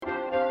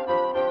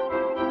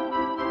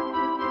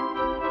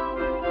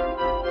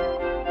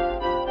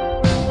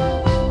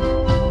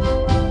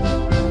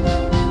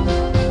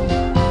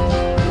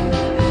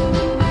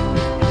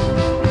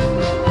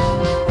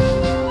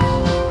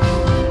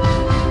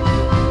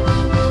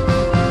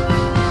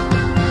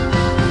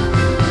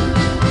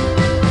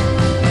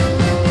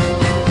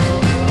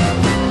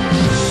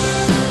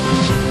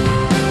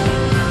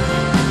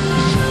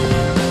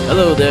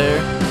Hello there.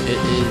 It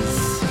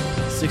is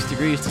 6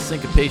 degrees to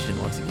syncopation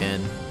once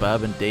again.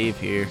 Bob and Dave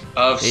here.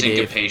 Of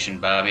syncopation,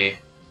 Dave. Bobby.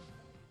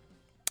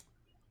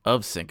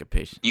 Of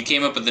syncopation. You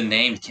came up with the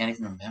name. You can't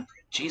even remember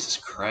it. Jesus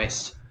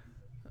Christ.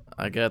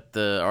 I got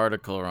the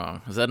article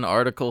wrong. Is that an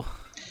article?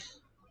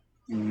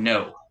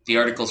 No. The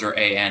articles are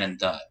A-N and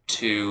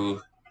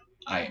 .2.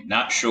 I am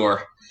not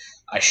sure.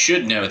 I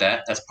should know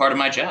that. That's part of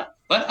my job.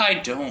 But I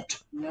don't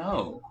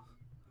know.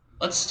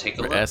 Let's take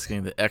a look. We're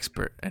asking the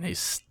expert, and he's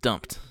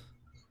stumped.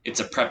 It's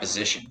a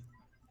preposition.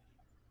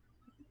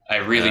 I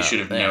really should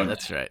have known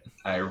that's that. Right.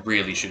 I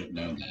really should have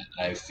known that.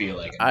 I feel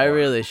like I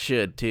really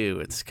should, too.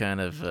 It's kind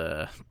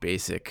of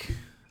basic.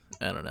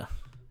 I don't know.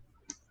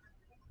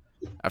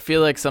 I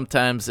feel like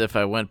sometimes if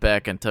I went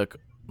back and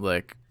took,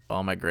 like,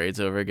 all my grades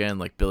over again,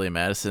 like Billy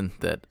Madison,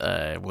 that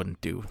I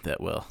wouldn't do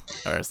that well.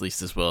 Or at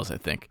least as well as I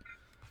think.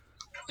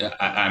 Yeah,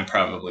 I'm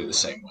probably the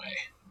same way.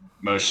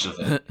 Most of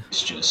it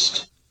is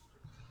just...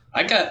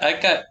 I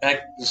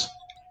was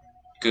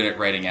good at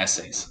writing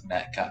essays. And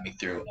that got me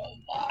through a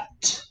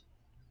lot.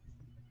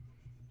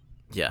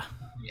 Yeah.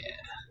 Yeah.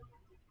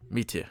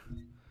 Me too.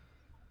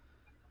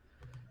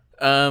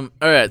 All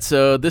right.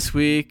 So this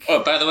week.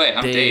 Oh, by the way,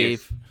 I'm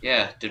Dave.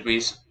 Yeah. Did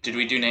we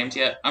do names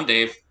yet? I'm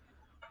Dave.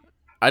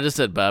 I just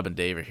said Bob and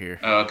Dave are here.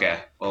 Oh,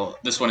 okay. Well,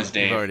 this one is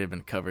Dave. They've already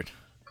been covered.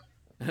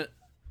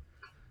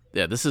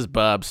 Yeah, this is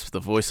Bob's, the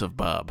voice of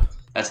Bob.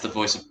 That's the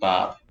voice of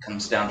Bob.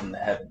 Comes down from the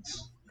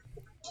heavens.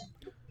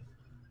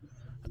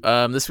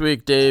 This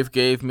week, Dave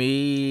gave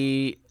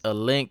me a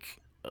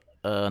link,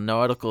 an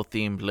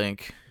nautical-themed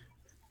link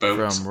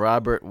from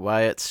Robert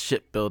Wyatt's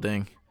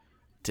Shipbuilding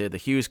to the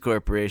Hues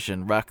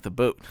Corporation, Rock the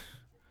Boat.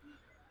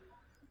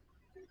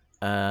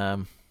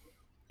 How'd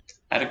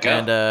it go?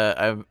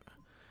 And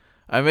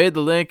I made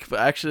the link, but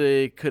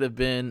actually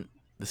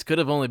this could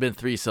have only been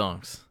 3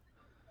 songs.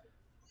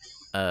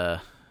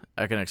 I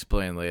can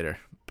explain later,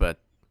 but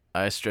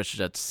I stretched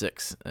it out to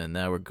 6, and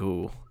now we're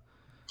cool.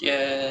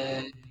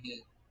 Yeah.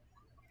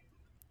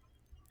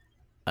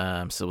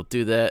 So we'll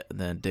do that, and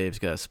then Dave's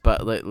got a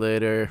spotlight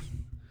later.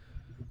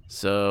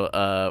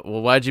 So,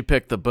 why'd you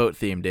pick the boat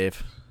theme,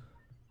 Dave?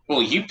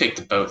 Well, you picked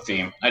the boat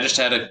theme. I just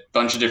had a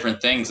bunch of different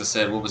things. I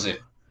said, what was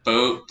it?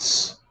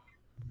 Boats.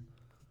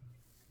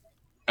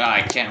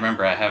 I can't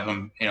remember. I have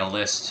them in a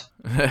list.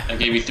 I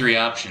gave you 3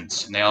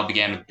 options, and they all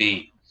began with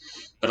B.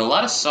 But a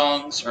lot of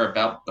songs are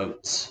about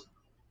boats.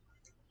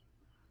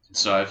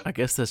 So I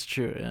guess that's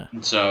true, yeah.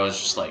 So I was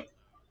just like,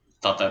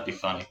 thought that'd be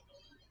funny.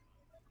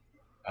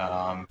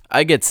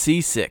 I get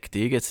seasick. Do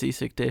you get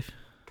seasick, Dave?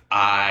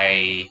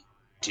 I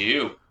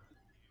do.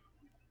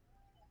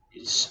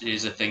 It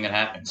is a thing that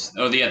happens.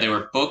 Oh, yeah, there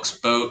were books,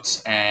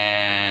 boats,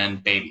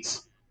 and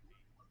babies.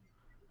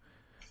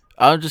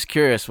 I'm just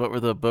curious. What were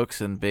the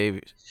books and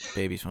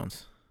babies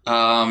ones?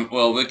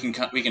 Well, we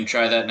can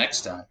try that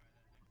next time.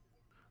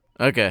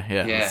 Okay,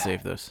 yeah. Let's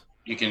save those.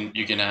 You can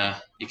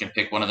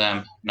pick one of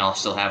them, and I'll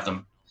still have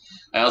them.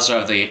 I also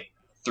have the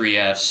 3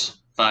 Fs: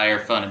 fire,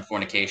 fun, and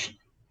fornication.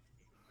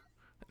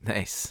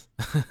 Nice.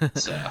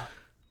 So,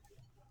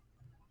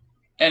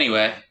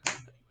 anyway,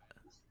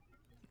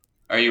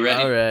 are you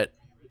ready? All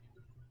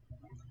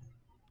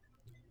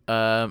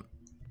right.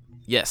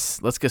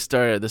 Yes. Let's get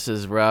started. This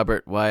is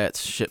Robert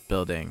Wyatt's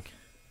Shipbuilding.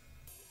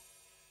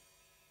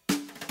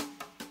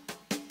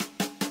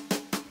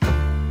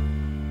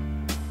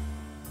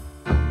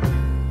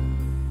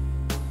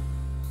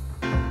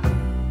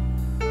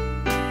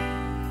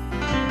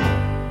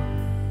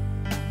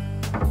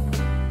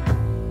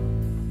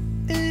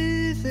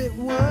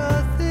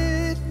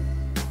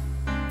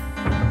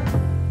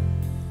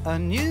 A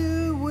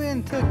new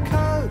winter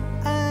coat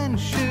and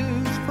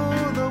shoes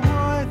for the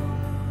wife,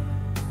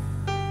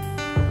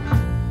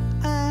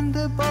 and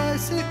a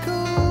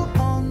bicycle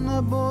on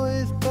the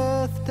boy's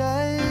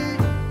birthday.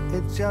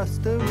 It's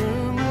just a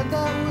rumor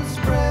that was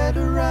spread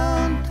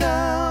around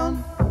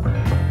town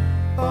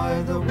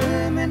by the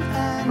women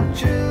and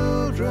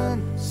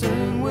children.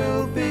 Soon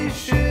we'll be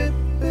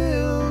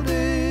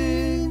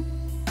shipbuilding.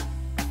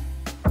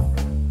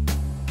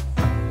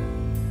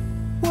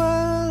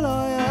 Well,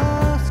 I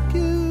ask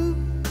you,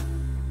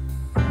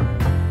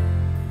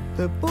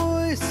 the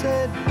boy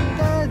said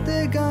that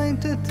they're going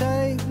to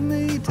take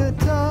me to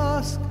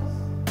task,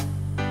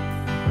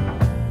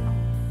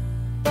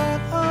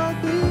 but I'll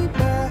be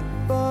back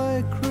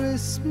by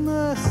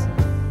Christmas.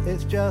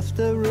 It's just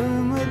a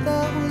rumor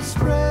that was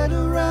spread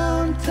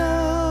around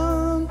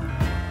town.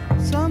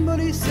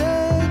 Somebody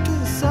said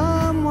that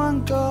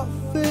someone got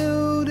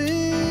filled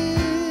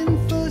in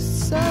for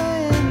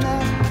saying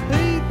that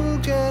people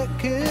get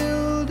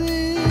killed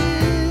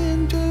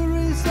in the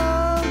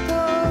result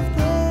of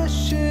the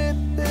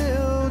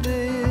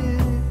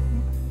shipbuilding.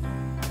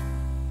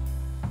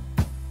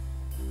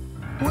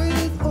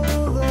 With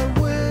all the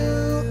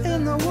will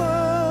in the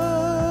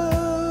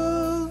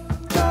world,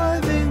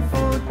 diving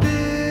for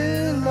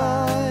dear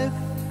life,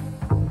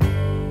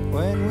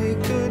 when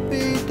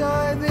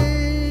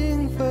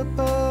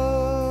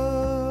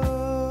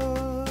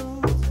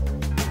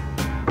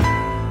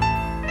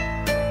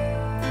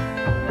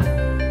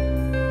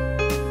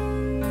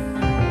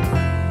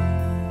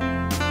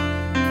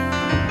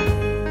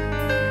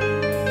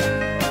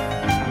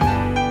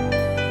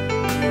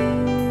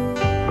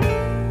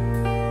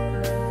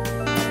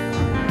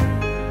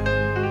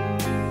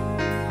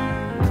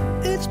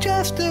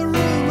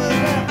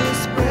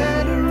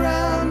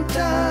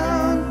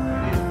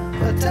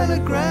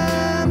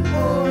telegram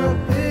or a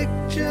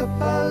picture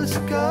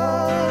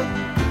postcard.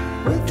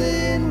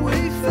 Within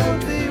we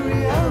felt the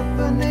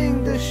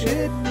reopening the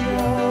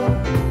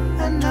shipyard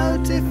and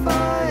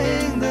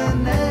notifying the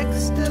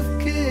next of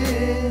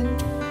kin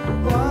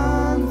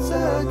once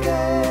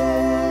again.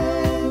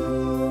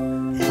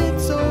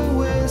 It's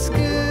always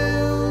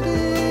Shipbuilding.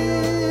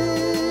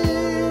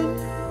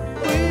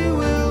 We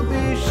will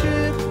be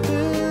shipbuilding.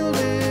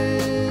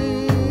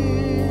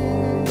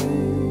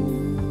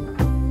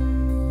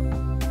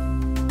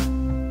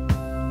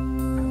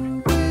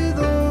 With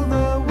all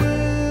the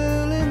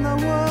will in the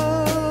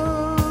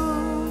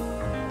world,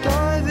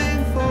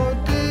 diving for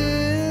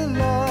dear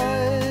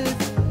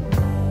life,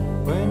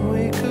 when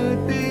we could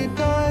be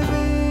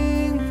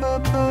diving for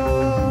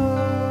pearl.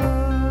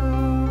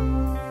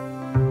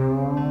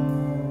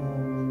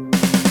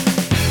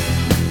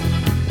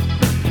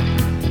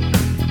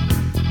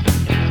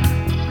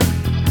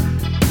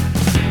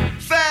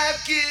 Five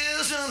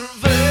gears in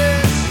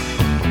reverse.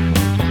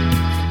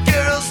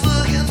 Girls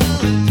looking for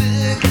the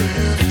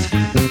pickup.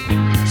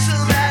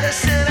 Somebody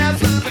sent out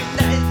for the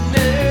night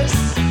nurse.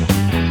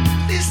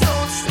 Please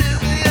don't steal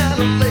me on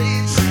a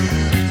late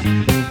shift.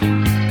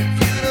 If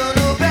you don't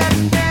know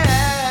better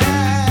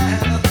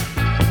now,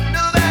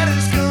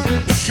 nobody's gonna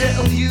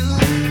tell you.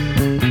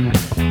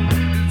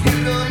 If you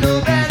don't know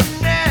better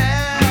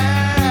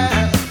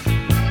now,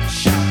 the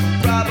shot will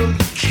probably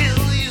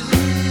kill you.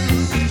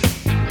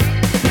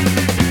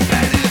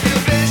 And if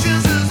your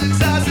patience is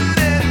exhausted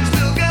and you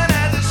still got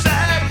at the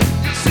side,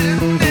 you're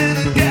sitting in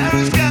a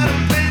garage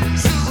contemplating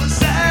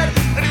suicide.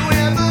 And you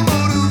have no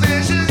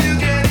motivation, you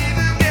can't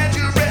even get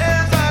your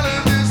breath. All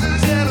of this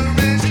is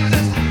generation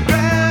that's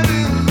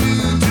driving you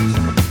to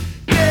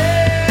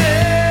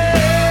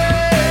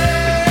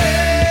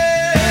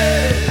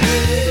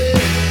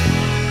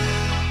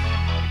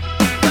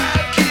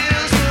Five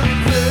gears in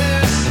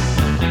reverse.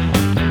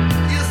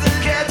 You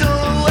think I don't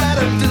know what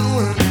I'm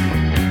doing?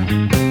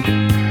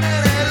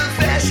 And at a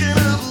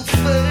fashionable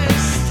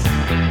first,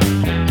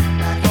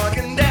 like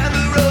walking down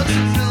the road to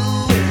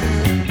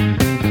nowhere.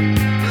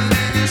 But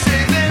if you're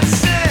safe and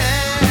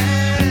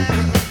sound,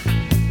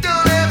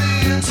 don't let me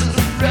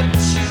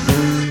interrupt you.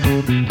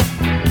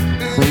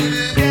 And if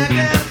you can't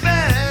get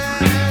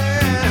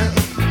found,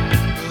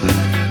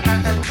 I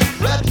can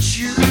corrupt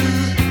you.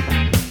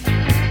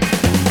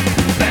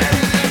 And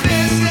if your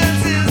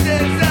patience is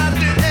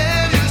exhausted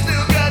and you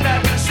still got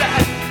at the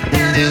side,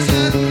 and you're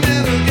sitting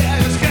in a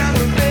garage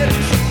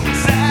contemplating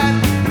suicide,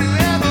 you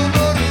have no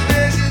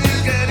motivation, you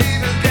can't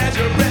even catch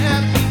your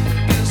breath.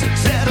 This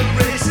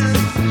acceleration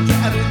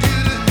driving you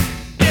to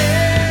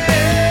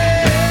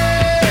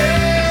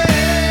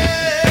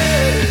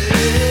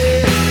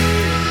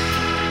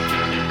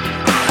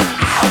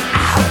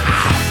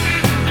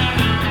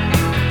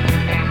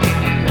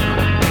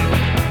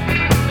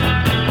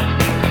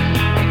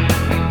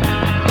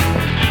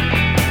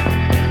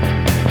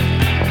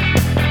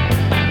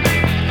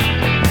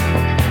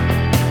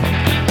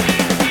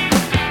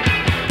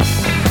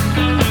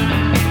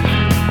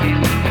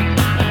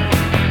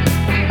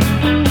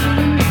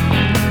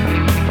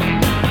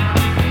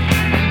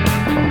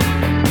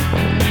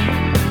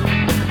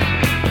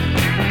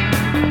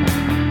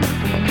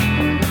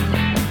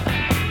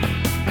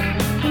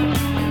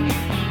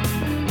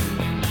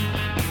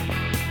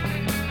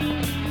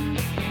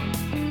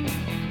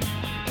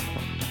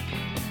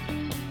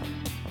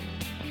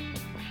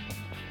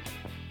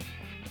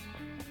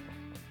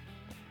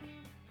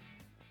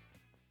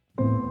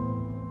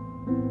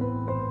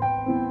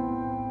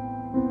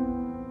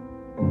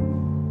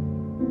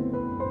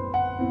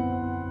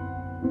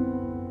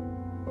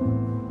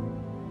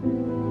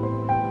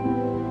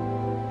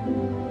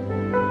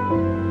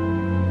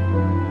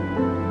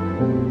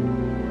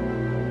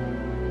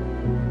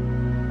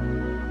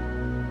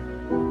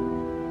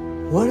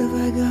What have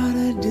I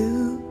gotta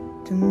do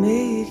to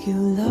make you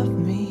love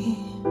me?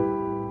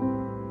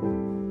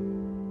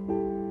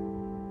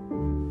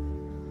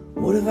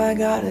 What have I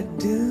gotta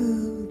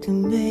do to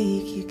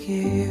make you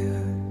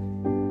care?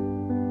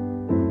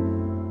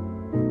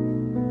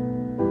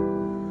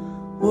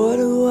 What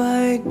do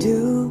I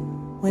do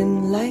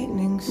when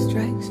lightning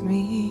strikes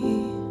me?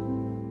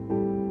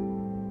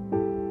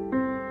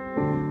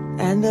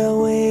 And I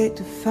wait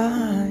to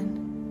find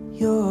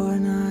you're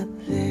not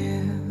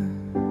there.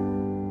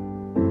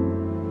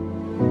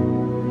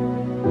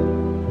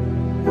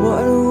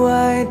 What do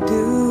I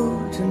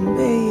do to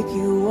make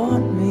you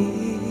want me?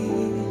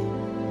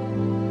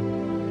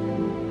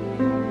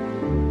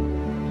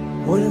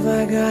 What have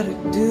I gotta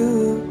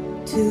do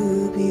to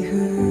be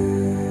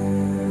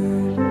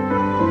heard?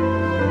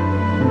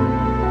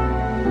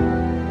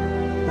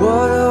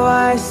 What do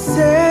I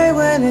say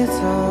when it's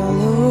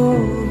all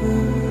over?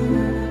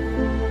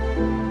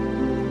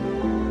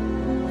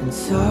 And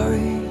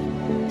sorry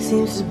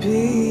seems to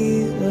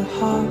be the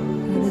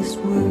hardest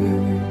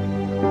word.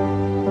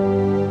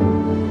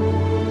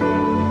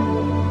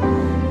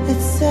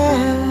 It's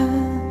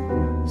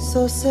sad,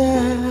 so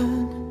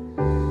sad.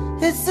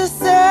 It's a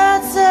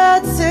sad,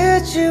 sad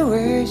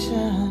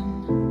situation.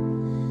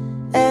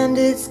 And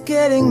it's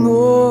getting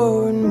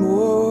more and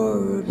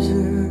more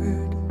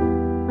absurd.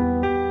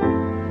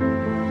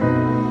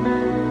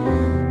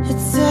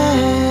 It's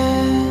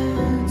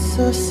sad,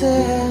 so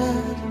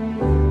sad.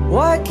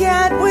 Why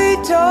can't we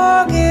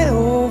talk it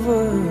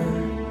over?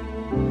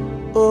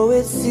 Oh,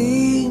 it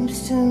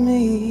seems to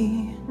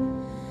me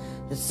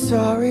that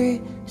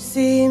sorry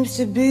seems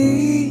to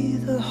be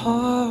the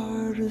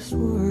hardest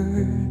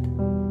word.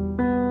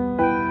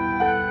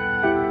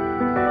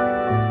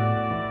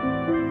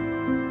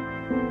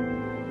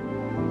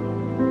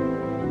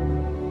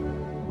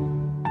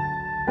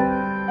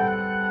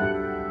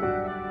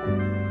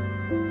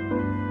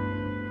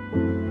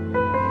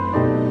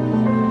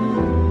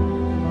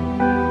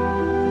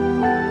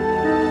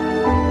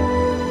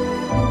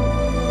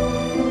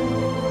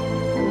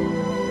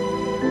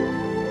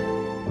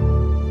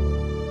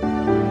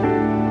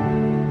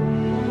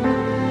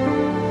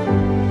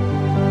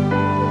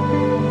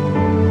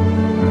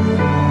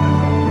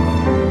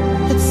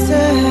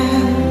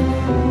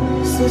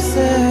 So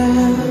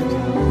sad.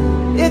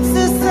 It's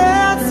a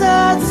sad,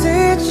 sad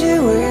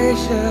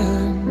situation,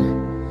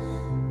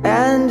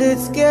 and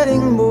it's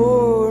getting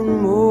more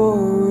and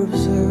more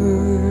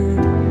absurd.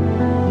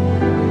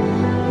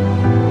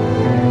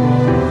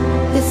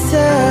 It's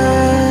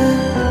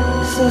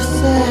sad, so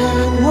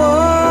sad.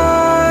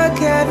 Why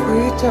can't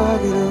we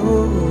talk it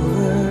over?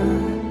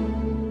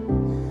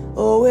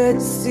 Oh, it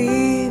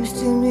seems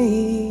to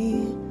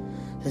me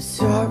that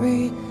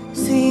sorry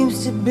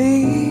seems to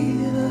be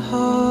the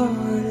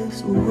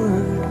hardest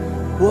word.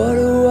 What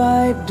do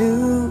I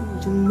do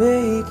to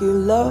make you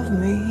love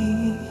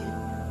me?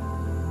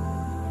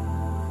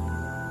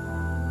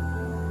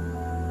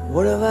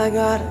 What have I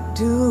gotta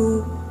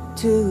do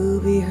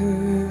to be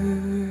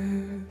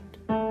heard?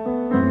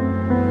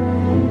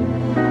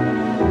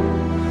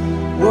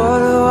 What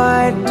do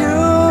I do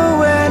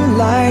when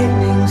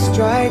lightning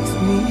strikes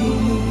me?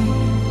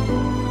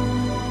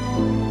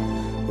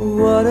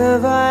 What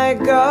have I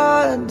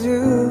gotta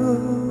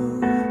do?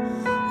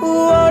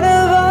 What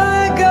have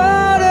I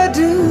gotta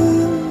do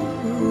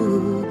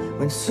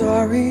when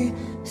sorry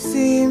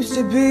seems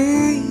to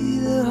be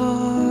the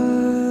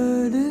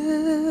hardest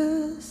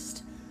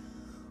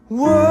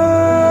word?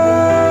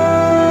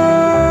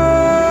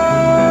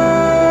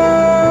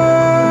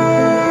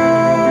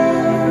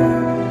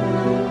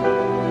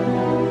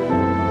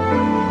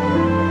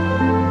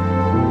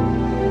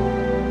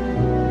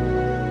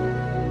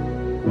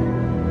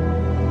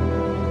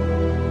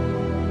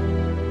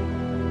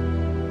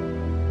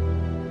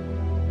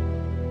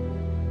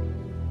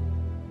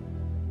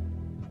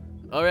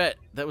 All right,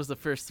 that was the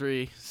first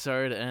three.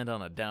 Sorry to end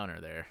on a downer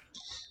there.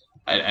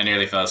 I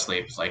nearly fell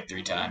asleep like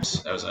 3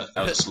 times. That was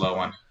a slow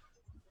one.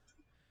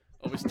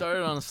 Well, we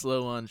started on a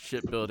slow one,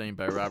 Shipbuilding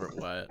by Robert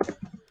Wyatt.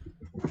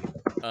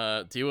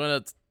 Do you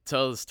want to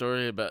tell the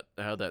story about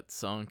how that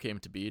song came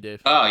to be,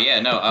 Dave? Oh, yeah,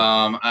 no.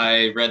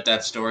 I read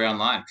that story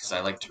online because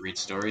I like to read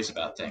stories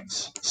about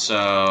things.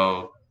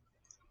 So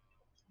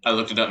I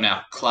looked it up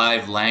now.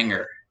 Clive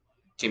Langer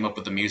came up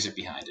with the music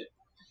behind it.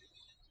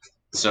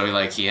 So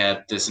he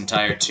had this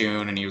entire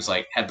tune, and he was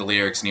like, had the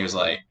lyrics, and he was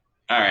like,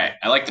 all right,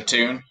 I like the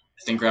tune.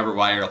 I think Robert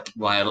Wyatt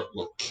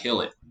will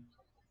kill it.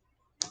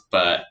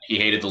 But he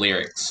hated the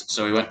lyrics.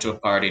 So he went to a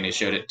party, and he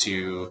showed it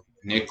to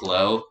Nick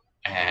Lowe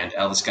and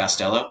Elvis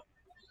Costello.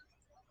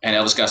 And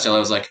Elvis Costello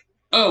was like,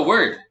 oh,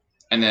 word.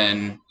 And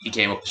then he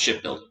came up with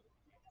Shipbuilding.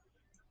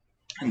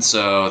 And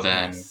so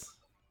then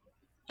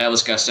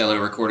Elvis Costello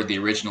recorded the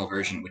original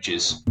version, which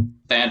is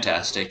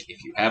fantastic.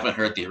 If you haven't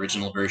heard the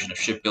original version of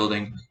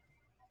Shipbuilding,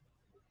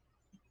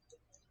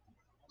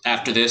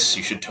 after this,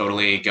 you should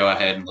totally go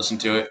ahead and listen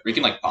to it. We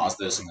can pause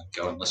this and then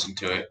go and listen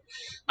to it.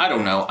 I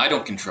don't know. I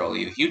don't control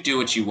you. You do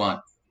what you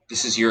want.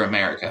 This is your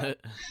America.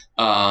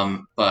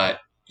 But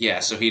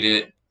yeah, so he did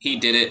it. He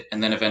did it,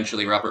 and then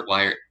eventually Robert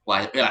Wyatt.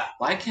 Why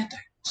can't I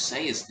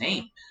say his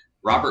name?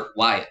 Robert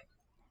Wyatt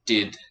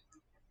did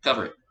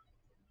cover it.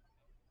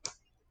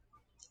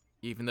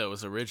 Even though it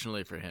was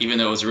originally for him.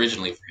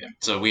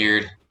 It's a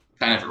weird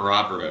kind of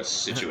Ouroboros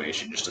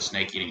situation, just a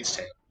snake eating his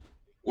tail.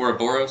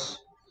 Ouroboros?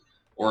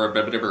 Or a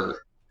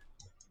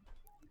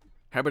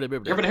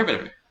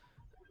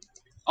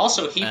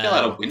Also, he fell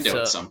out a window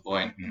at some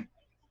point and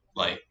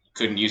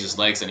couldn't use his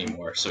legs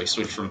anymore, so he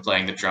switched from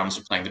playing the drums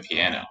to playing the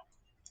piano.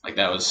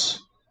 That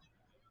was.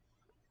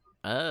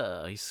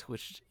 Oh, he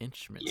switched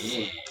instruments.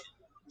 Yeah.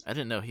 I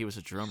didn't know he was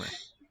a drummer.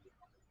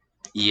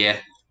 Yeah,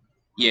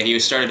 he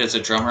started as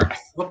a drummer.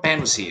 What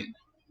band was he in?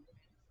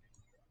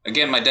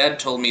 Again, my dad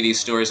told me these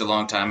stories a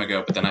long time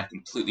ago, but then I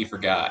completely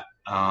forgot.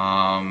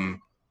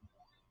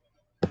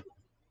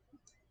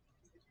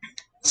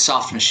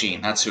 Soft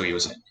Machine, that's who he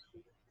was in.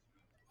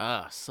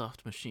 Ah,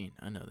 Soft Machine,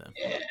 I know them.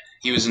 Yeah,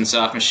 he was in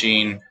Soft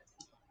Machine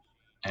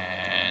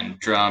and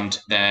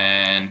drummed.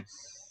 Then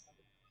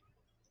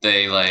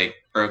they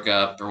broke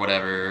up or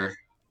whatever.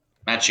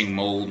 Matching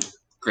Mold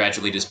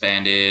gradually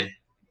disbanded.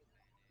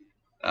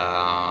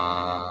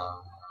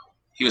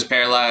 He was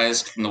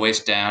paralyzed from the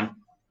waist down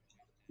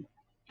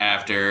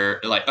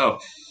after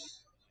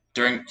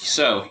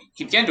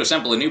He began to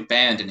assemble a new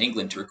band in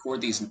England to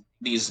record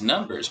these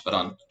numbers, but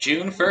on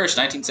June 1st,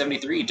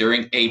 1973,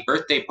 during a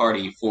birthday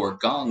party for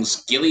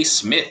Gong's Gilly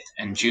Smith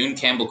and June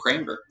Campbell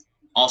Kramer,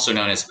 also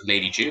known as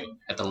Lady June,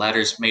 at the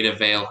latter's Maida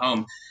Vale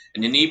home,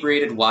 an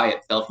inebriated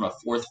Wyatt fell from a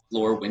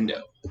fourth-floor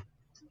window.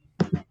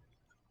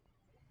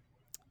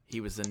 He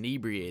was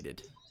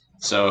inebriated.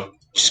 So,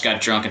 just got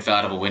drunk and fell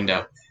out of a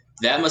window.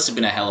 That must have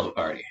been a hell of a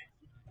party.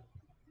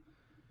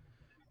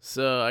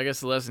 So, I guess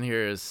the lesson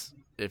here is,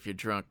 if you're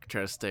drunk,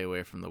 try to stay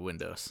away from the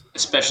windows.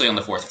 Especially on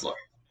the fourth floor.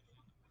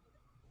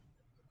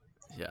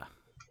 Yeah.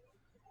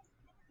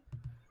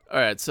 All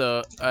right,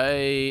 so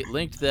I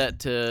linked that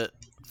to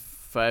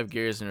 5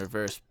 Gears in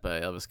Reverse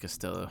by Elvis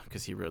Costello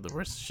because he wrote the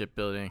worst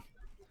Shipbuilding.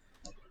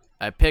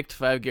 I picked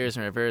 5 Gears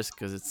in Reverse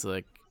because it's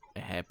like a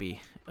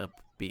happy,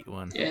 upbeat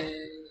one.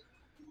 Yay.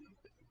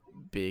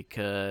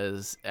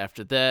 Because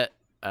after that,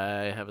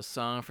 I have a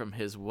song from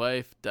his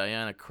wife,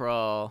 Dianna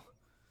Krall.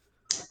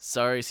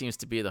 Sorry seems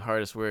to be the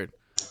hardest word,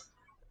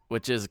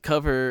 which is a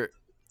cover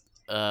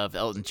of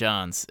Elton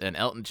John's. And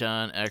Elton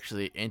John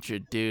actually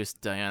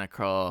introduced Dianna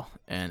Krall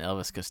and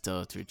Elvis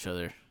Costello to each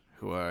other,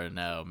 who are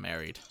now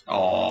married.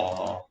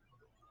 Aww.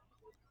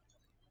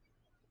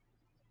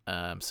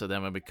 So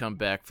then when we come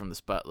back from the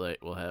spotlight,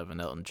 we'll have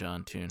an Elton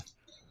John tune.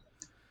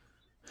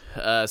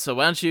 So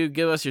why don't you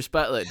give us your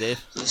spotlight,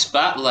 Dave? The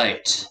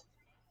spotlight.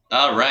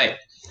 All right.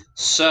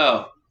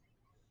 So,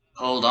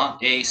 hold on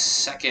a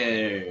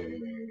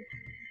second.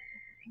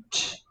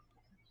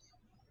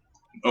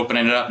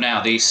 Opening it up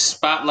now. The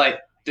spotlight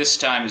this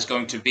time is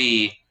going to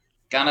be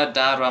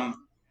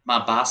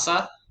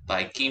Ganadaramabasa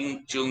by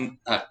Kim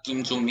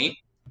Jung-mi.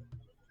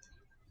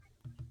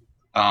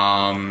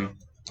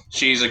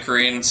 She's a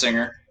Korean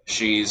singer.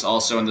 She's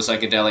also in the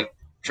psychedelic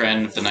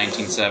trend of the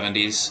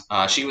 1970s.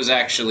 She was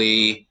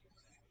actually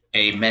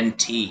a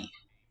mentee,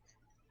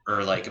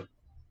 or like,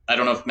 I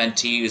don't know if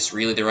mentee is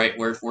really the right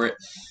word for it.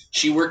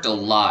 She worked a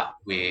lot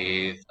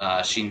with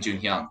Shin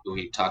Joon-hyung, who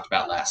we talked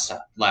about last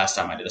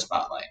time I did a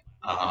spotlight.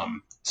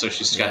 So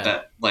she's got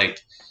that,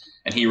 like,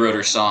 and he wrote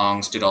her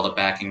songs, did all the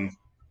backing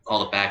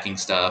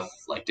stuff,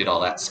 like did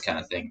all that kind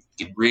of thing.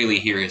 You could really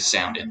hear his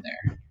sound in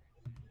there.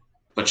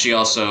 But she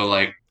also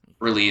like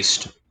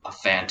released a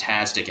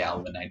fantastic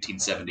album in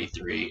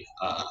 1973.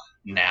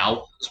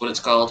 Now is what it's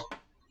called.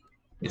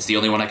 It's the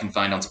only one I can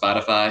find on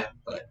Spotify,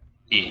 but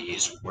it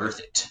is worth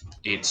it.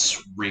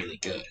 It's really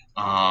good.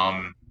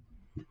 I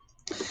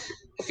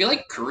feel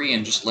like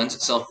Korean just lends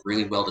itself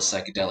really well to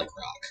psychedelic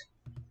rock.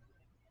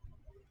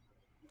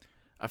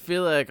 I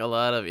feel like a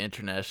lot of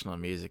international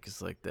music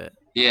is like that.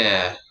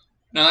 Yeah.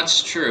 No,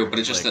 that's true, but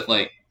it's just that,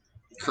 like,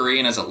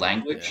 Korean as a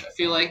language, I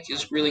feel like,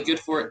 is really good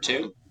for it,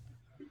 too.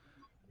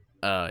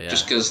 Oh, yeah.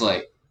 Just because,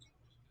 like,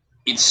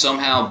 it's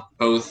somehow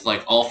both,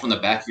 like, all from the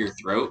back of your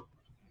throat.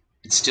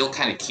 It's still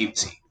kind of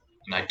cutesy.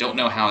 And I don't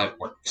know how it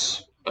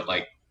works. But,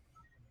 like,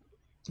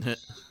 do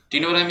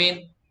you know what I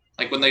mean?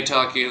 Like, when they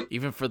talk you...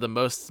 Even for the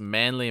most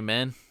manly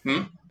men?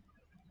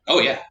 Oh,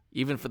 yeah.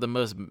 Even for the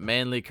most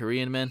manly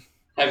Korean men?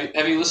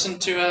 Have you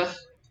listened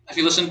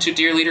to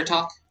Dear Leader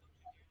talk?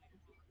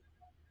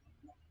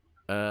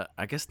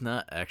 I guess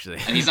not, actually.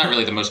 And he's not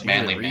really the most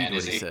manly man,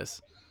 is he?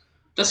 Says.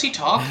 Does he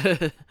talk?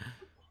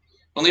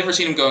 Only ever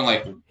seen him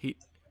going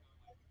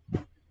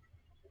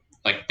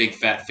like big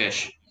fat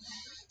fish.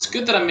 It's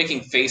good that I'm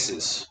making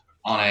faces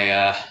on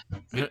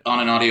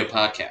an audio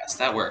podcast.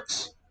 That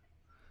works.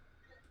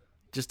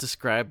 Just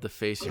describe the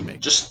face you're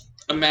making. Just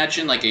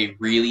imagine like a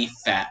really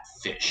fat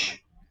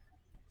fish,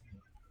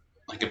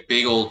 like a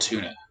big old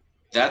tuna.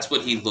 That's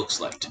what he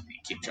looks like to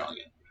me, Kim Jong-un.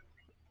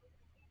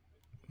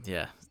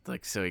 Yeah,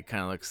 like so he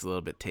kind of looks a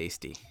little bit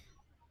tasty.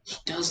 He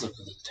does look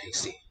a little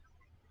tasty.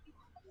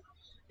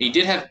 He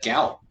did have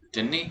gout,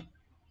 didn't he?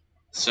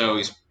 So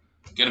he's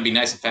gonna be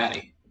nice and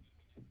fatty.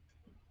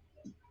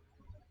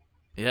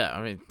 Yeah,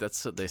 I mean,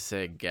 that's what they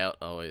say. Gout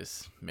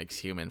always makes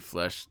human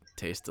flesh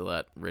taste a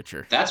lot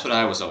richer. That's what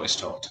I was always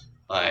told.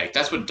 Like,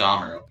 that's what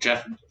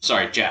Jeff,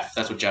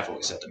 that's what Jeff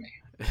always said to me.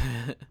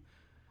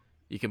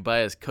 You can buy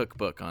his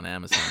cookbook on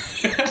Amazon.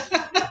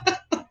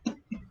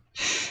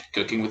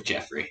 Cooking with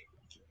Jeffrey.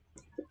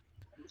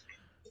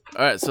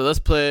 All right, so let's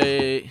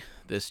play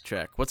this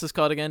track. What's this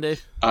called again,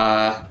 Dave?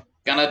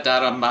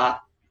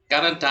 Ganadaramabasa.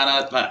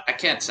 I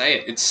can't say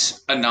it.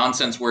 It's a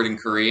nonsense word in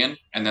Korean,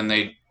 and then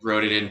they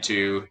wrote it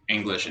into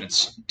English, and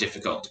it's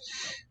difficult.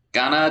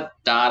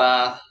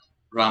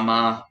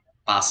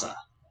 Ganadaramabasa.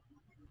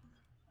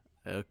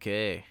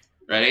 Okay.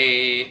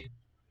 Ready?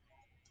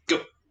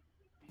 Go.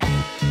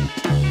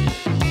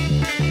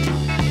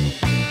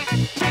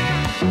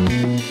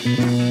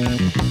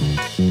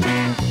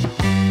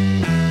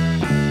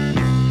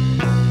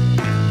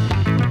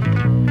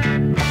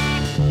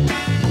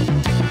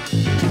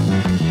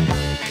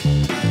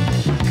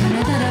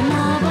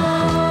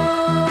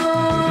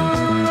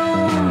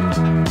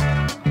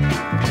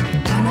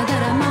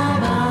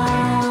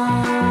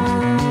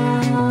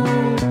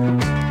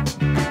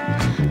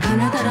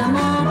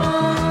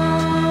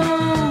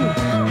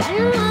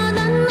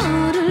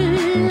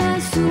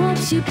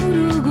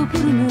 부르고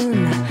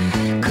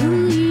부르는 그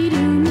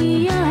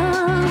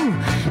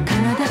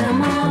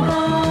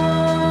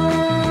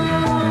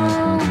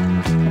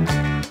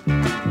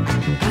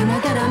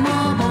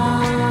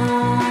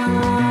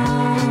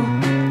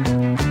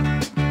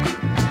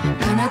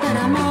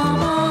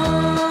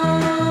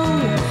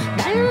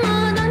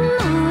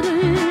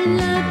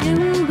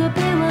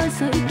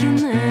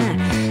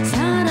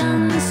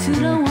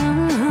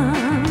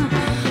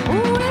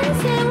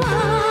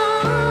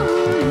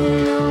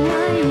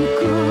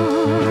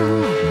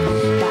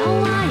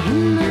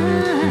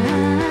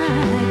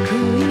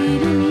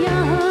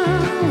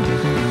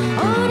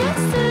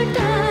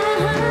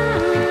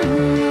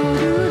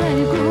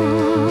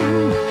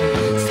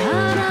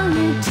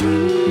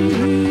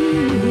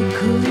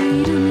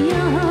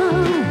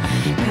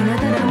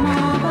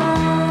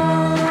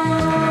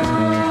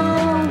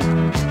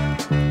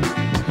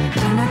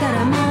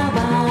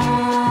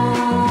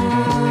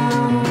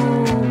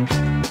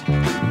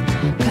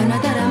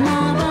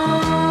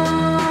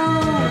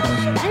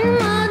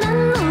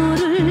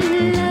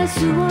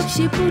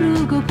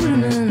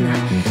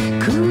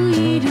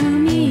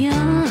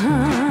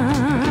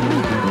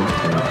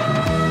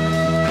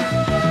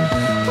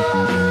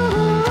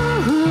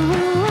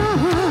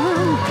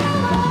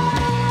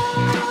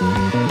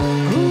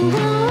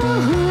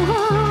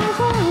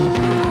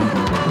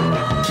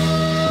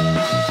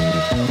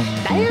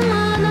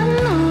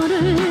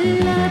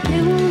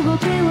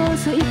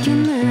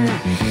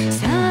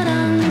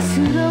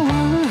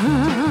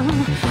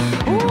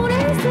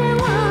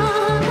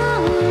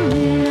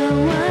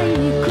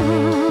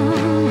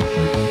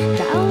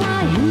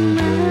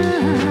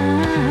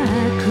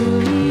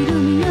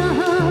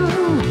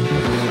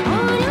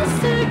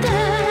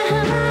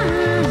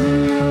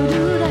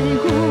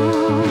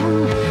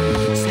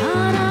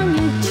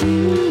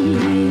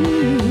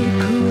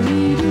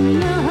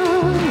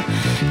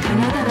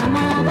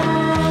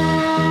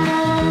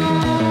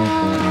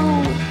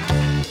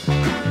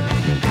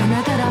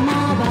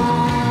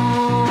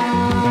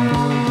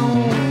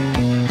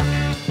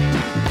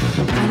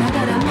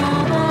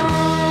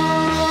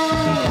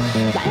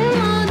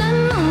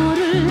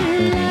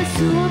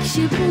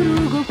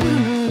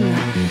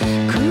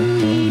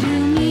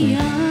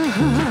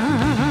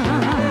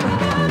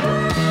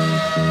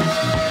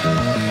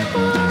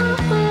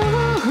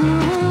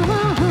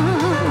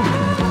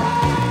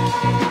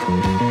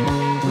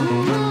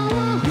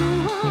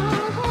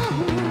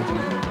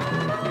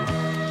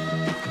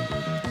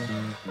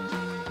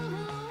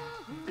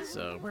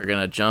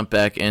going to jump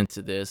back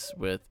into this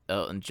with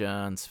Elton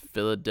John's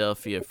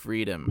Philadelphia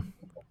Freedom,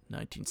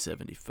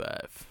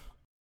 1975.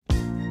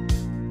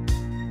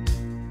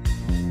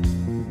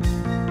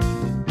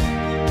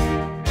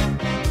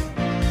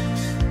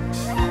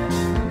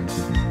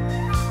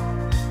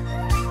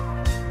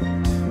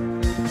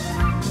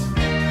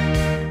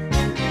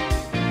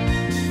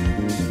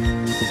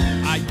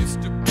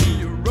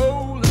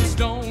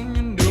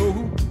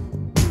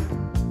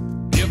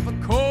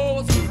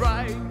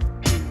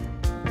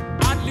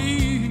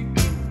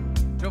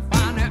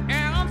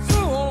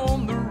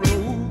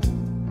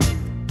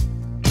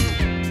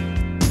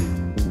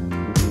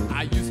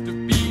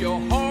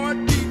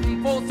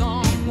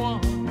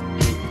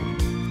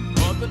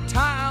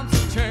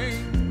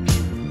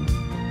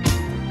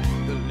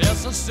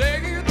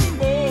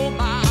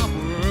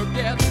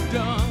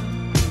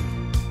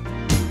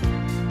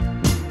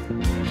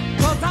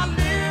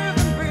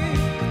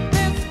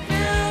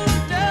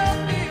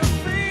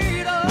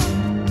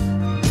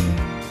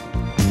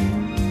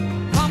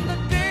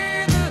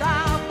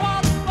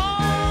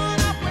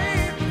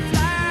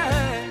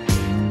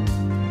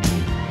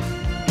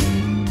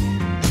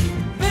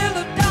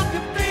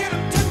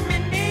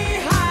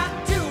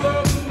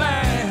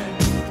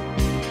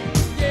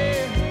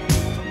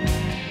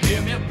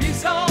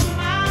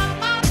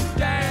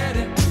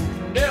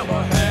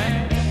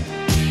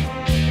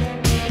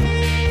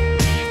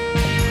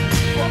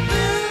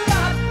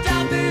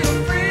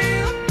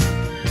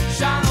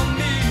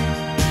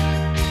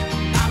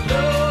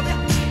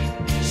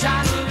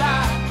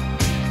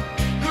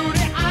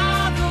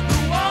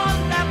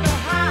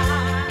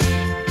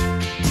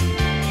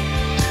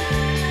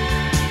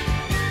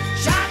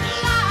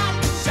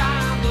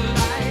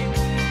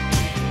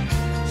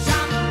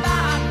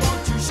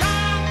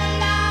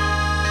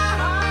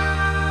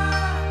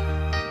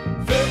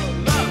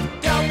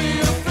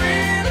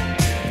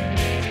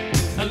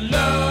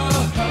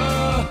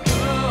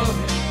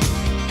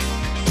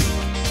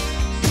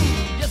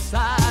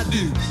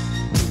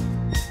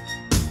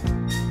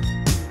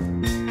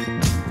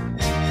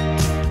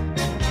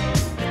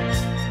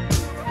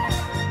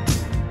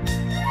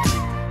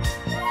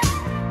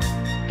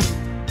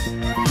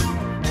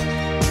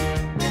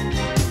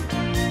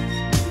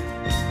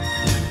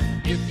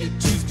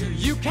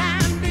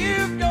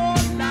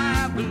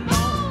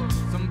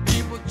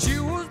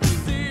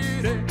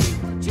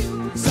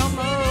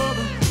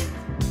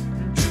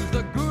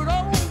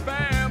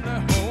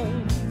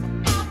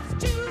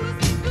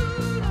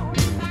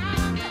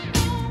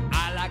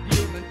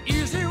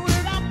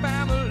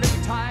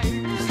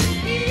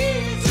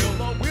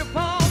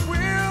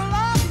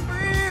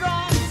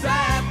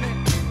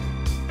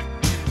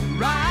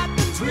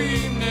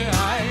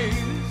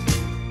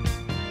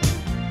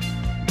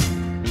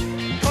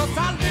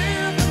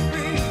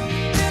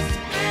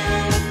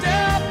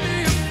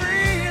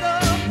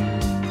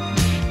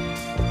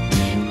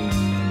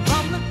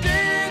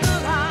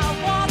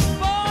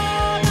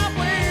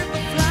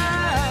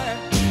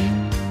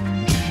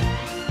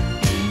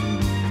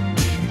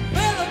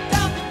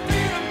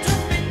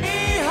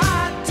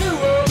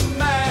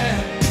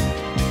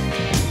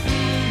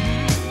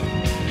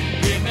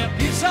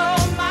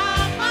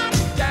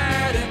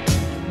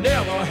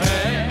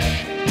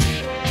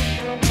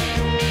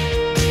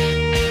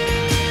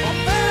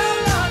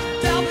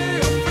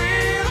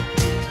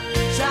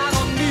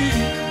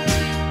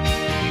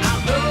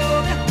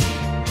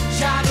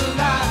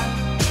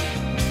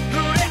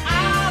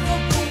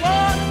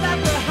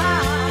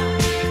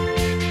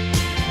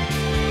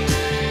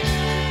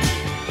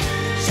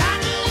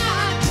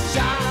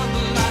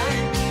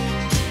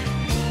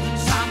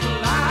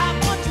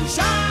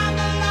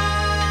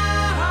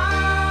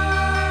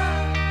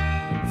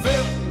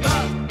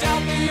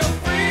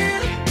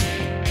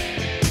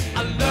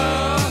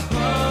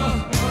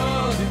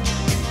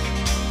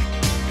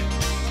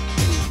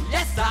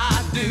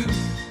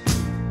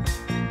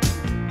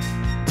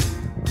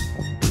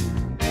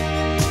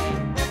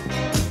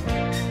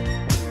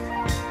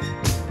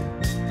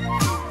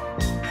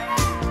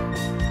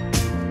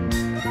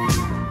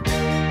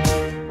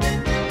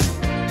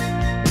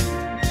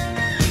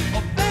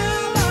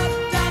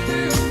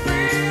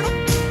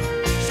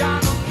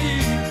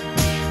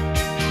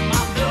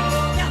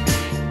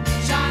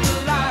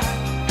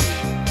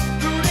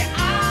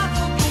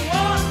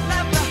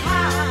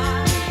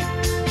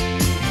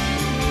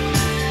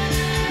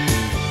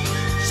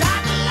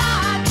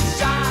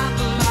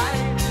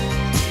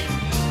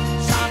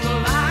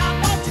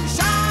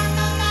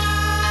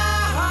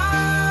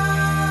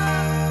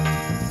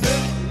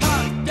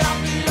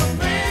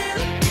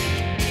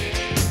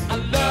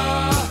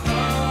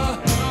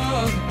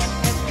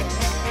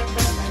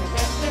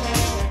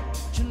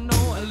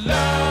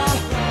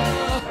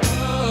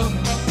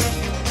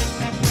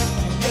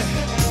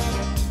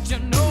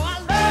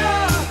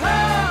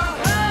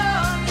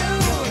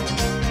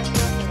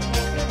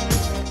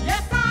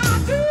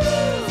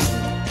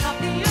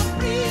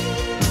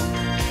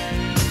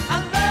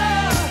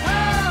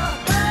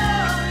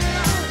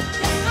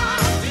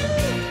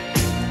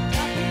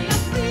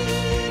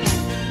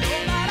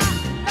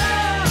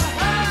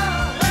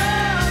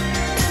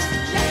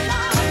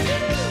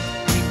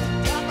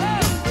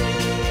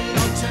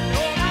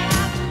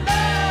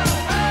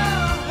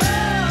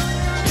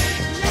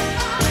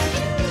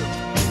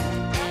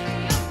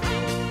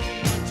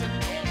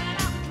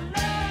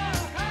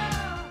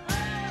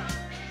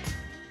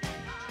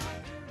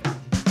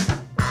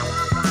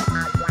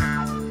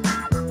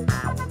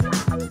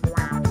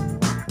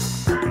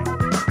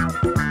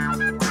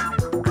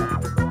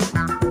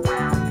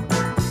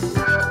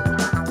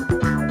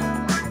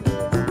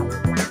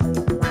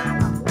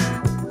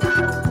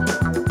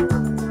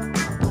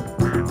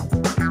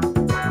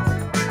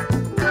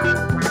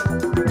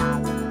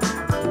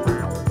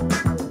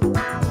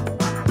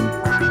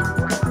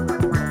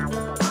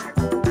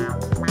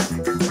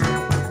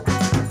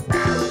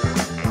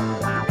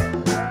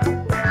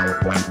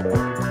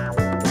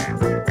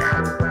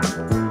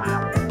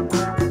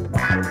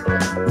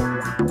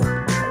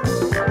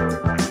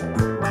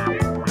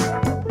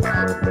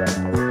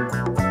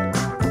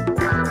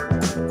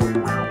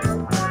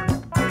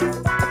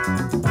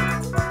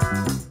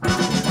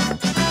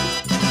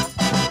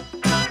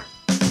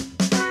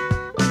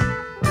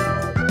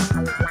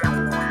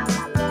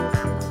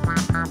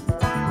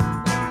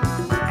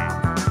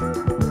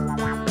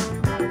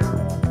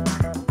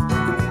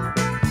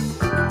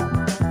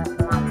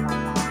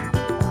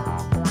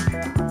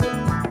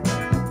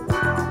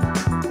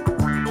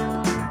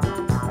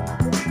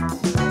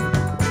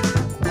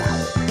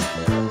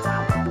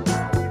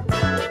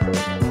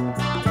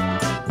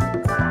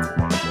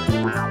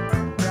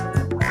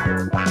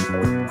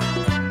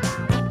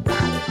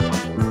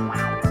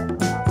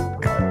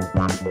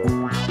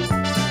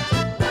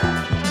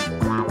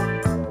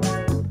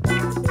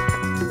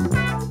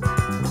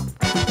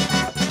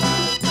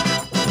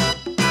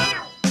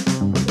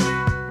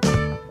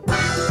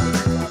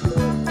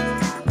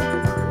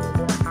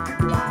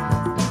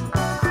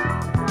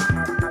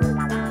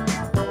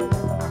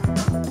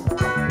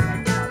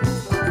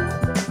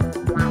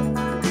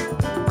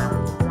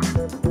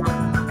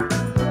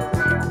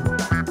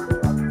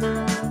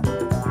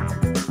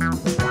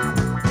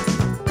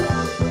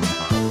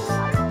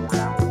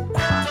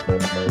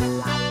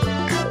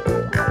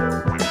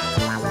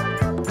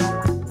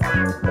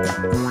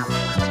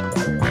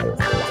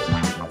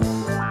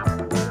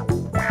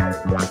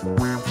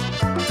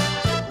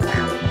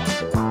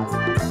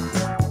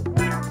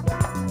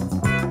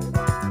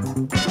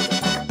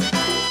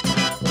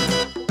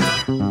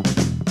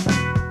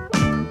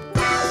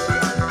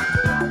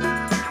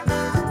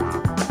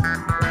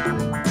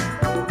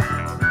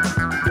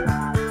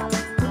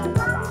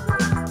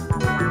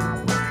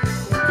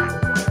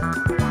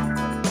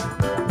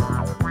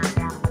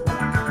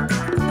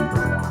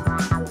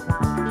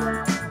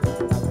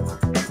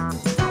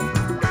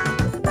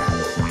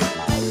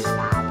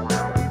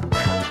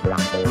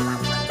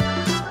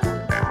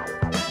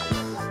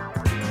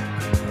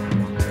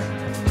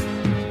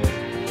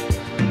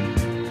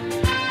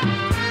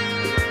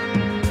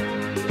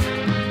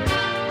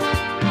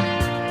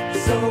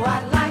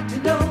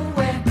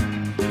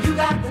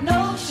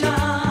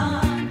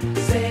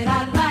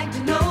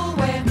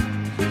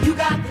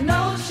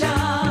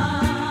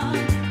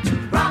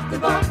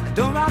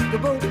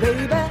 boat,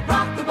 baby.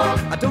 Rock the boat.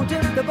 I don't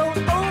tip the boat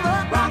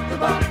over. Rock the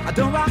boat. I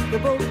don't rock the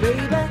boat,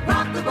 baby.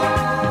 Rock the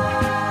boat.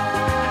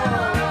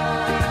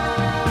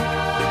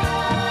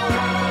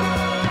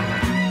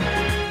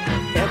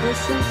 Ever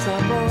since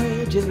our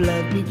voyage of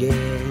love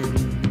began,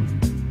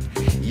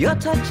 your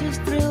touches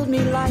thrilled me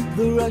like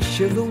the rush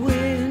of the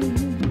wind,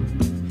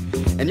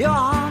 and your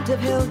arms have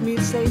held me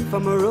safe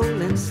from a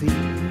rolling sea.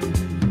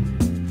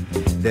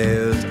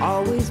 There's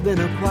always been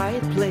a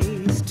quiet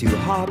place to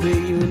harbor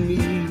you and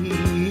me.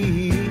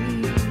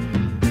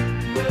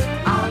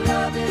 Our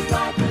love is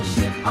like a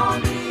ship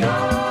on the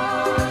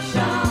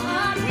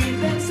ocean. We've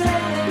been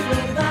sailing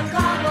with a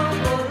cargo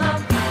full of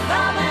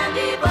love and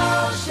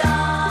devotion.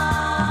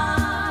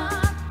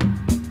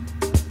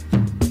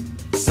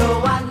 So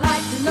I'd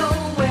like to know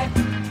where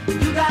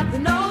you got the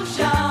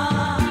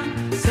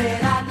notion.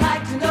 Said I'd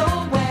like to know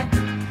where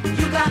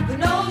you got the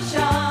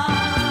notion.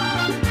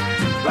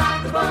 Rock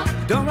the boat.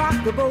 Don't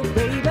rock the boat,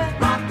 baby.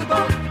 Rock the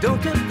boat.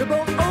 Don't tip the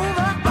boat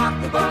over.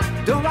 Rock the boat.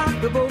 Don't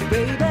rock the boat,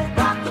 baby.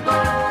 Rock the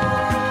boat.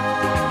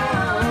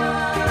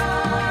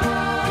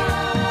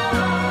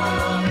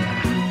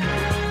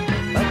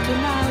 Up to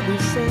now we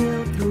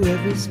sailed through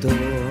every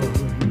storm,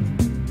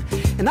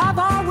 and I've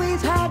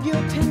always had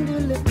your tender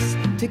lips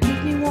to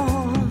keep me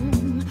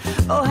warm.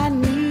 Oh, I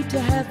need to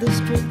have the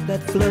strength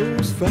that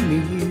flows from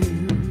you.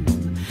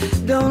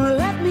 Don't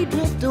let me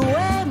drift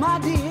away, my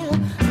dear,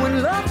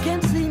 when love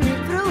can see me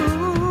through.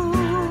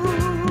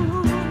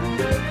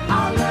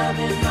 Our love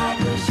is like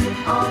a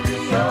ship on the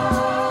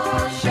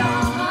ocean.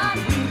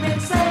 We've been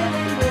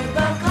sailing with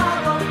a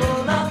cargo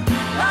full of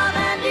love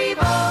and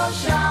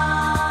devotion.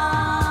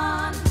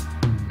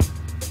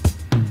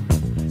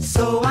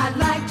 So I'd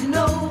like to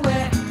know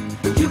where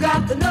you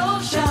got the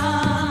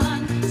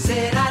notion.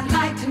 Said I'd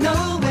like to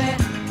know where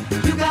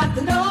you got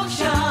the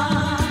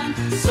notion.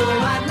 So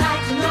I'd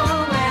like to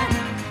know where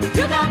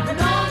you got the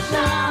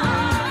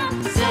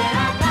notion. Said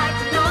I'd like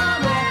to know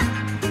where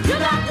you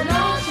got the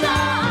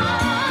notion.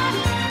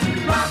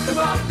 Rock the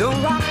boat.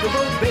 Don't rock the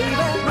boat, baby.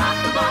 Rock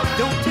the boat.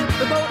 Don't tip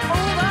the boat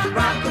over.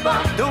 Rock the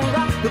boat. Don't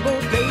rock the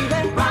boat,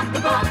 baby. Rock the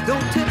boat.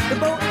 Don't tip the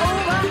boat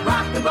over.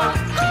 Rock the boat.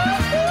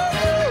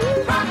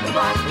 Ooh, rock the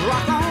boat.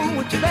 Rock on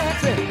with your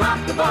Betsy. Rock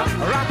the boat.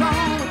 Rock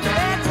on with your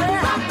Betsy.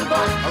 Rock the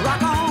boat.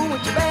 Rock on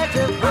with your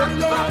Betsy. Roll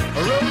yeah,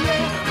 roll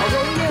yeah,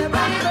 roll yeah,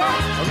 rock the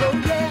boat. Roll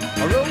yeah,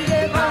 roll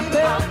yeah, rock the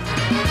boat.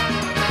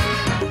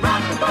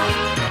 Rock the boat.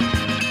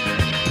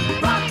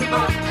 Rock the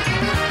boat.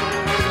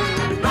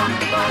 Rock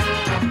the boat.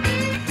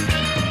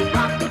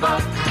 Rock the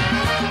boat.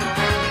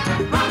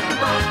 Rock the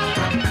boat.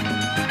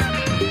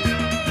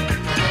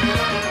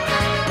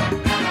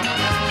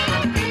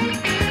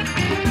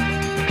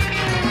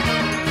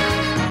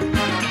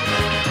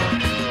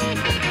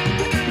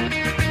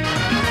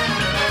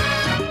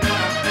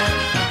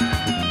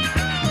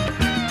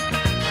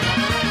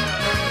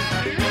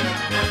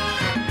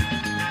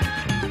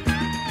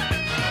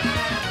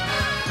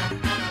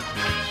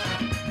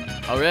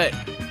 All right,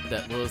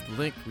 that was the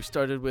link. We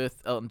started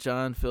with Elton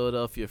John,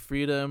 Philadelphia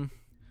Freedom.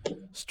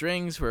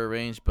 Strings were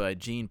arranged by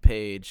Gene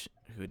Page,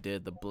 who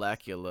did the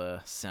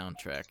Blacula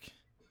soundtrack.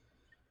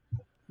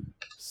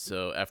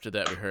 So after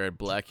that, we heard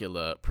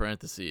Blacula,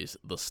 parentheses,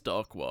 the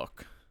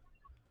Stalkwalk.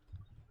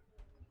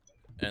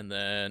 And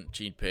then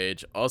Gene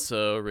Page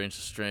also arranged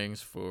the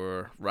strings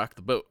for Rock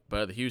the Boat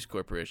by the Hues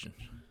Corporation.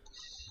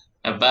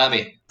 Now,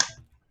 Bobby,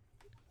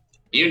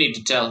 you need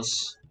to tell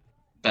us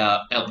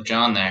about Elton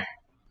John there.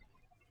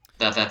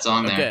 That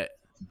song there. Okay.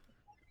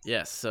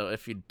 Yes, so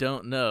if you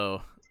don't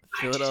know,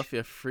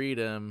 Philadelphia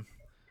Freedom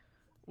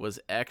was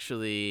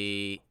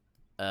actually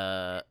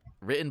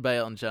written by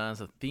Elton John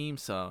as a theme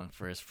song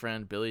for his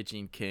friend Billie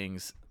Jean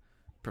King's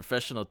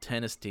professional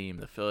tennis team,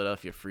 the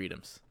Philadelphia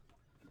Freedoms,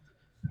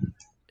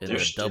 in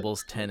the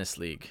doubles tennis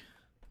league.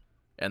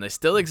 And they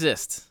still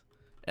exist.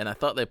 And I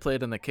thought they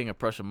played in the King of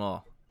Prussia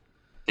Mall.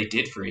 They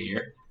did for a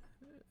year.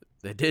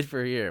 They did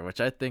for a year, which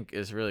I think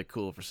is really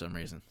cool for some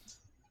reason.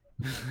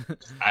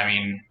 I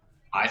mean,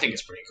 I think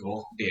it's pretty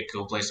cool. Be a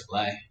cool place to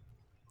play.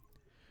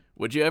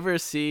 Would you ever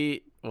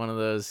see one of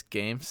those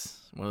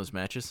games, one of those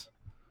matches?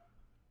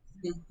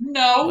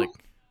 No.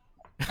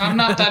 I'm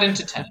not that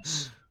into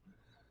tennis.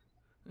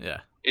 Yeah.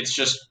 It's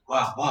just,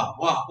 wah.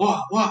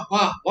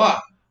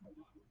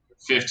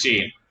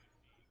 15.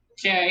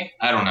 Okay.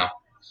 I don't know.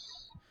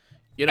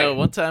 You know,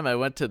 one time I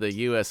went to the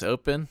U.S.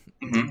 Open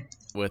Mm-hmm.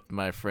 with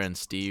my friend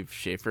Steve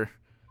Schaefer,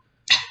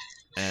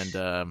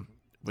 and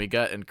we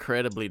got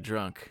incredibly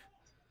drunk,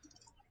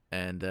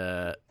 and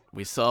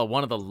we saw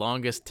one of the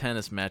longest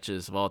tennis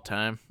matches of all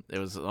time. It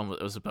was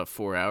about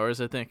 4 hours,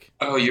 I think.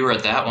 Oh, you were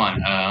at that one.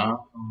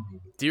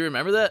 Do you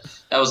remember that?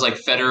 That was like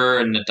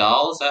Federer and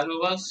Nadal. Is that who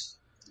it was?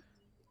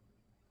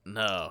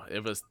 No,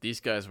 it was.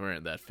 These guys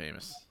weren't that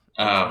famous.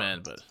 Oh.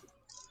 Man, but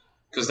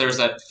Because there's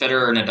that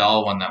Federer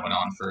Nadal one that went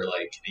on for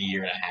like a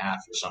year and a half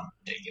or some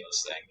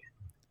ridiculous thing.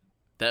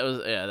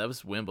 that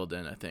was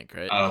Wimbledon, I think,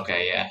 right? Oh,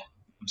 okay, yeah.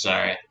 I'm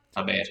sorry.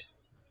 My bad.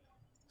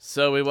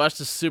 So we watched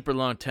a super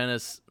long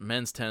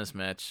men's tennis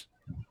match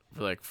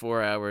for like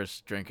 4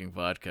 hours drinking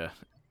vodka.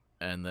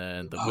 and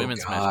then the Oh,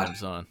 women's match God.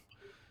 comes on.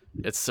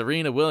 It's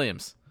Serena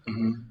Williams.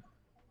 Mm-hmm.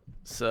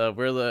 So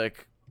we're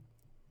like,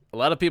 a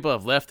lot of people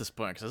have left this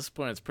point because at this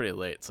point it's pretty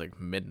late. It's like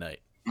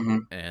midnight,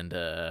 Mm-hmm.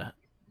 and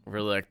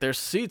we're like, there's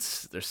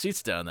seats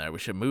down there. We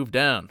should move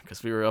down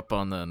because we were up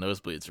on the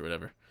nosebleeds or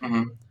whatever.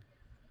 Mm-hmm.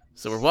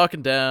 So we're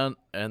walking down,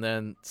 and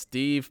then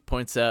Steve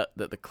points out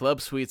that the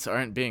club suites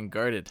aren't being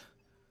guarded.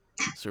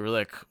 So we're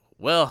like,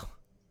 well,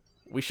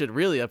 we should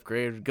really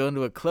upgrade and go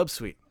into a club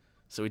suite.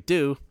 So we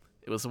do.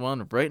 It was the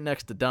one right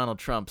next to Donald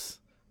Trump's.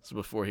 So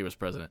before he was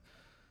president.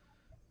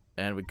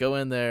 And we go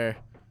in there,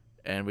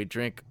 and we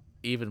drink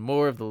even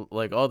more of the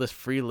all this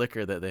free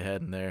liquor that they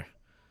had in there.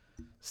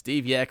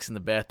 Steve yaks in the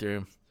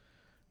bathroom.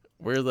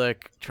 We're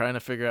like trying to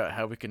figure out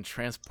how we can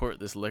transport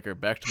this liquor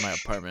back to my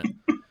apartment.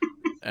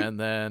 And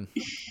then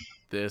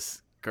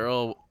this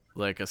girl,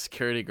 like a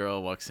security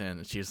girl, walks in,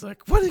 and she's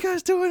like, "What are you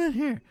guys doing in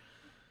here?"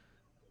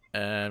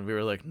 And we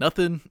were like,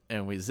 "Nothing,"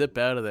 and we zip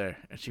out of there.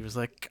 And she was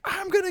like,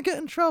 "I'm gonna get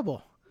in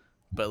trouble,"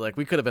 but like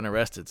we could have been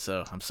arrested.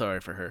 So I'm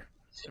sorry for her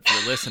if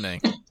you're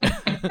listening.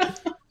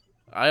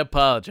 I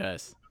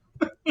apologize,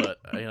 but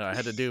I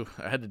had to do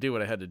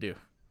what I had to do.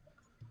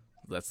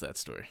 That's that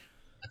story.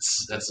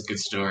 That's a good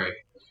story.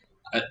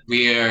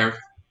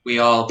 We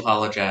all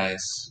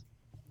apologize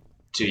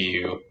to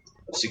you,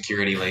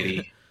 security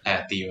lady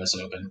at the U.S.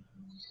 Open.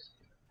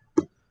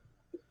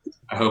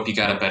 I hope you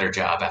got a better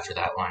job after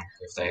that one,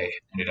 if they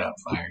ended up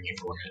firing you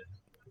for it.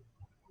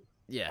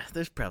 Yeah,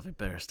 there's probably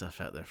better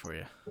stuff out there for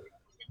you.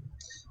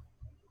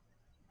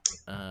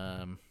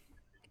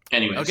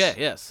 Anyways. Okay,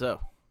 yeah, so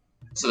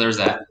there's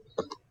that.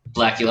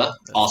 Blacula,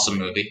 awesome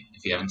movie.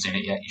 If you haven't seen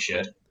it yet, you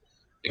should.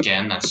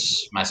 Again,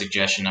 that's my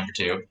suggestion number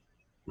 2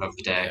 of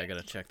the day. yeah, I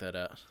gotta check that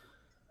out.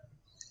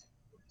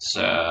 It's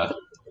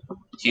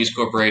Hues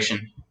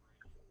Corporation,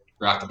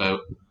 Rock the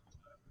Boat.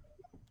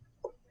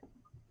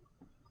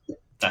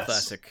 That's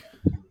Classic.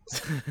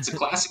 It's a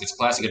classic. It's a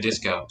classic of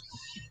disco.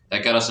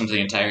 That got us into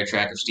the entire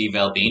track of Steve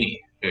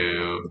Albini,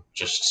 who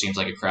just seems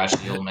like a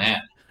crotchety old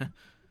man.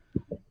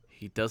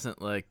 He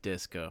doesn't like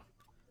disco.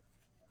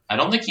 I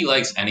don't think he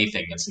likes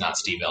anything that's not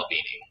Steve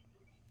Albini.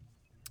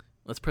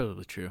 That's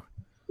probably true.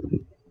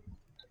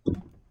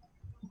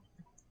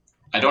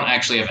 I don't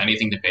actually have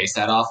anything to base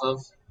that off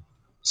of.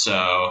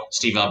 So,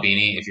 Steve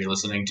Albini, if you're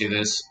listening to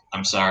this,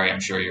 I'm sorry.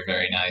 I'm sure you're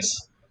very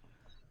nice.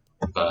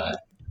 But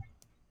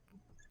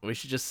We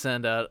should just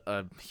send out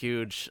a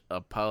huge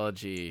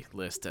apology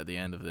list at the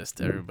end of this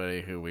to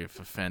everybody who we've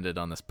offended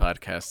on this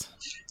podcast.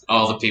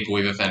 all the people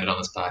we've offended on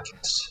this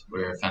podcast,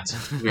 we're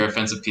offensive. We're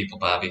offensive people,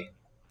 Bobby.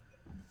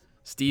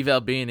 Steve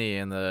Albini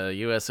and the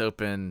U.S.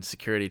 Open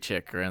security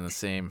chick are in the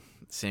same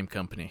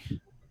company.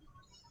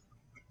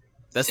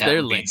 That's That their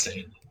would be link.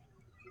 insane.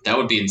 That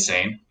would be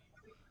insane.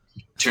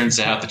 Turns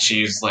out that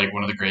she's like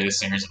one of the greatest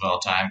singers of all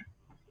time.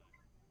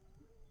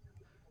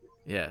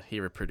 Yeah, he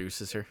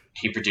reproduces her.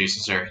 He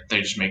produces her.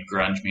 They just make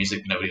grunge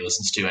music nobody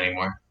listens to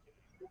anymore.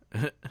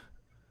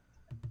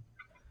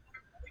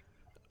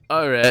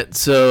 All right,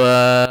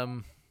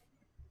 so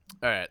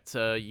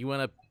you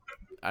want to?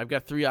 I've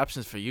got 3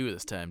 options for you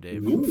this time,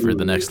 Dave, for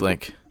the next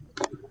link.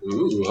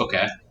 Ooh,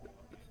 okay.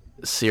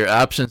 So your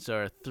options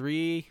are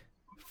 3,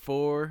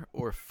 4,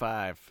 or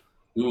 5.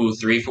 Ooh,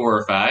 3, 4,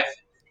 or 5?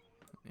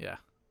 Yeah.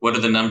 What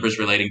are the numbers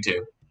relating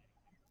to?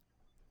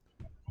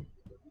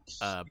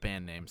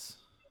 Band names.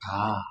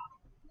 Ah.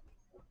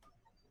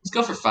 Let's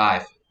go for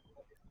 5.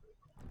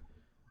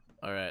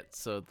 All right,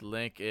 so the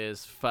link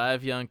is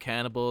 5 Young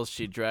Cannibals,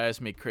 She Drives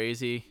Me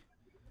Crazy.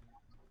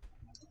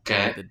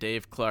 Okay. The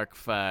Dave Clark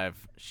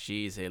 5,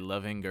 She's a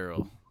Loving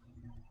Girl.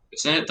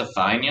 Isn't it the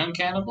Fine Young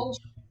Cannibals?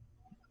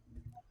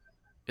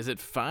 Is it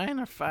fine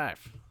or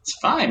 5? It's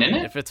fine, isn't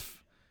it? If it's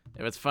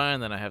fine,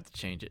 then I have to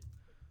change it.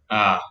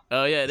 Ah.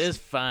 Oh yeah, it is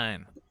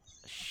fine.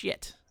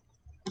 Shit.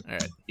 All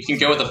right. You can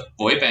go with a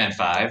boy band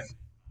 5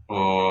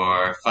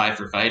 or 5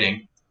 for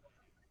fighting.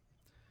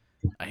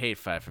 I hate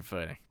 5 for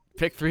fighting.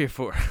 Pick 3 or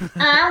 4.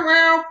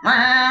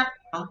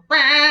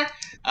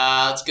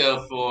 Let's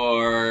go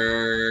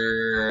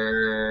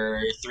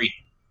for 3.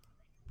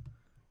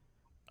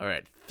 All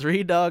right.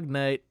 3 Dog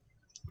Night,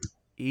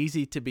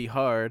 Easy to Be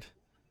Hard,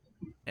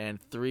 and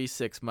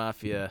 3-6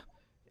 Mafia,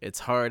 It's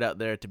Hard Out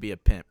There to Be a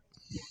Pimp.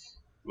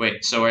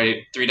 Wait, so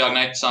wait, 3 Dog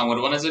Night song,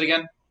 what one is it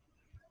again?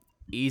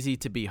 Easy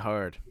to Be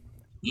Hard.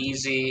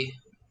 Easy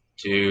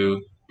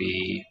to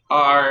be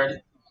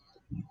hard.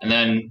 And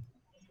then,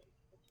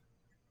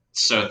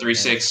 so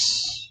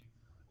 3-6.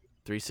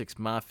 3-6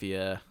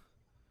 Mafia,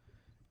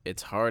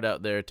 It's Hard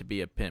Out There to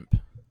Be a Pimp.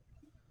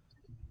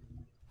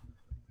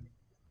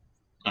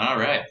 All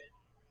right.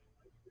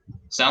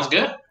 Sounds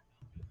good.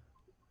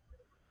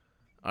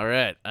 All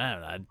right. I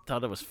don't know. I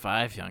thought it was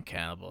 5 Young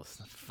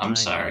Cannibals. I'm 5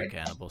 sorry. Young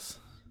Cannibals.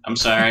 I'm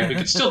sorry. We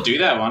could still do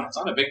that one. It's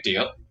not a big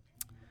deal.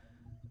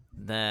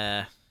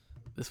 Nah.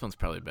 This one's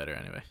probably better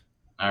anyway.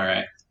 All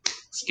right.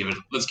 Let's give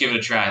it a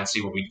try. Let's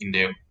see what we can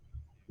do.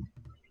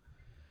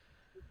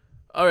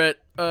 All right.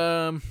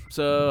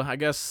 So I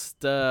guess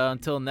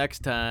until next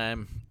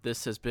time,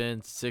 this has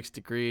been 6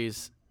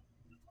 Degrees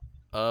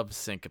of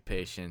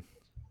Syncopation.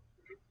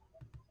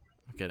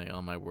 I'm getting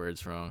all my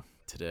words wrong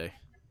today.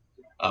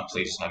 Oh,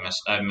 please.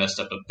 I messed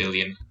up a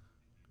billion.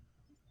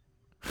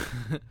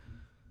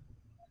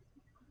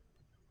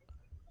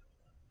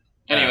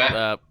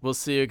 Anyway. We'll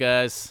see you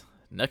guys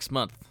next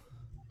month.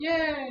 Yay!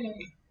 I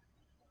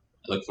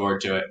look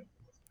forward to it.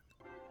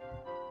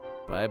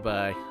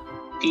 Bye-bye.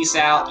 Peace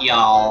out,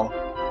 y'all.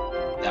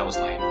 That was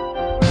lame.